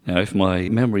Now, if my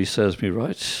memory serves me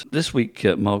right, this week,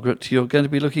 Margaret, you're going to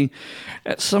be looking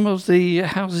at some of the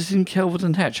houses in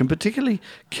Kelvedon Hatch, and particularly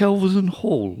Kelvedon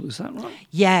Hall. Is that right?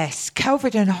 Yes,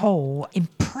 Kelvedon Hall,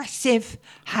 impressive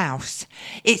house.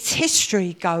 Its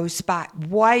history goes back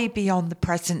way beyond the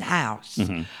present house,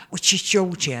 which is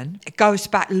Georgian. It goes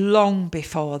back long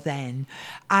before then.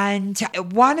 And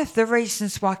one of the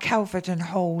reasons why Kelvedon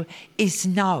Hall is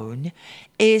known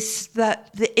is that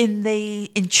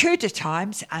in Tudor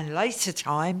times and later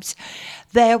times,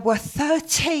 there were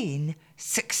 13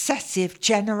 successive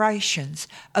generations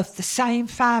of the same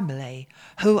family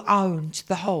who owned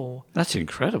the hall. That's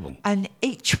incredible. And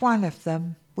each one of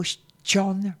them was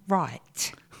John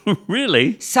Wright.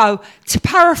 Really? So, to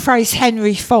paraphrase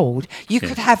Henry Ford, you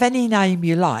could have any name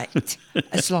you liked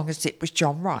as long as it was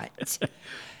John Wright.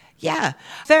 Yeah,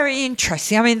 very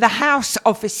interesting. I mean, the house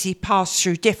obviously passed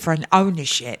through different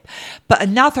ownership, but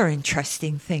another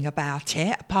interesting thing about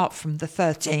it, apart from the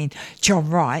 13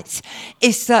 John Wrights,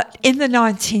 is that in the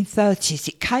 1930s,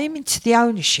 it came into the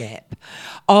ownership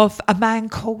of a man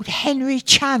called Henry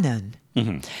Channon.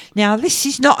 Now, this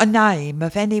is not a name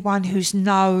of anyone who's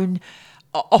known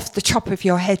off the top of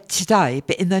your head today,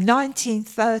 but in the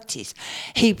 1930s,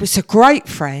 he was a great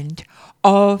friend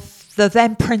of the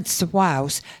then Prince of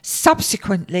Wales,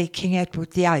 subsequently King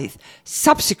Edward VIII,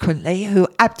 subsequently who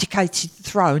abdicated the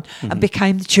throne and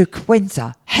became the Duke of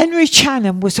Windsor. Henry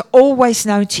Channon was always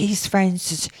known to his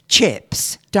friends as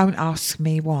Chips. Don't ask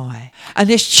me why.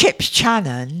 And as Chips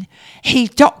Channon, he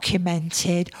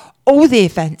documented all the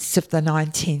events of the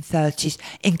 1930s,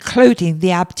 including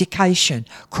the abdication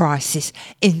crisis,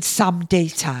 in some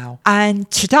detail. And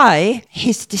today,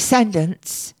 his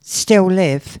descendants still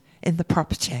live in the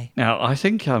property. Now, I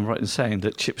think I'm right in saying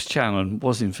that Chips Channon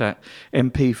was, in fact,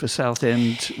 MP for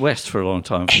Southend West for a long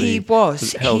time.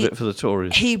 Held it for the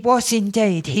Tories. He was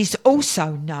indeed. He's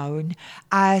also known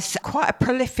as quite a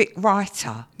prolific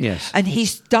writer. Yes. And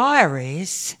his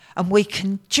diaries, and we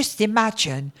can just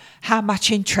imagine how much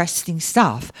interesting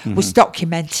stuff was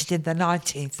documented in the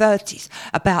 1930s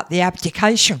about the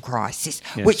abdication crisis,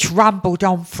 which rumbled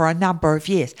on for a number of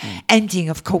years, ending,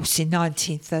 of course, in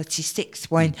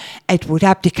 1936 when Edward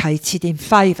abdicated in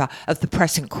favour of the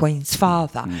present Queen's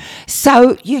father.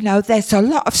 So, there's a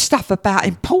lot of stuff about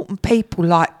important people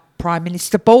like Prime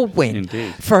Minister Baldwin,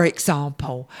 Indeed. For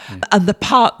example, and the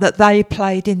part that they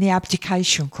played in the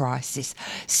abdication crisis.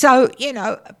 So,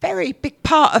 a very big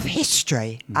part of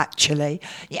history, actually.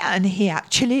 Yeah, and he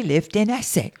actually lived in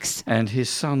Essex. And his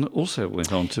son also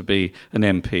went on to be an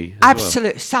MP as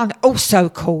Absolute son, also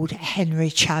called Henry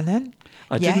Channon.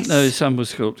 I didn't know his son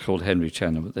was called Henry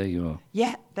Channon, but there you are.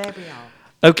 Yeah, there we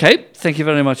are. Okay, thank you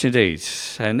very much indeed.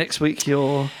 Next week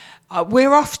you're...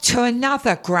 We're off to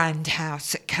another grand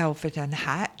house at Kelvedon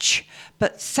Hatch,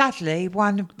 but sadly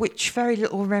one which very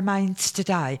little remains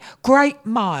today. Great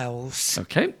Miles.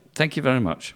 Okay, thank you very much.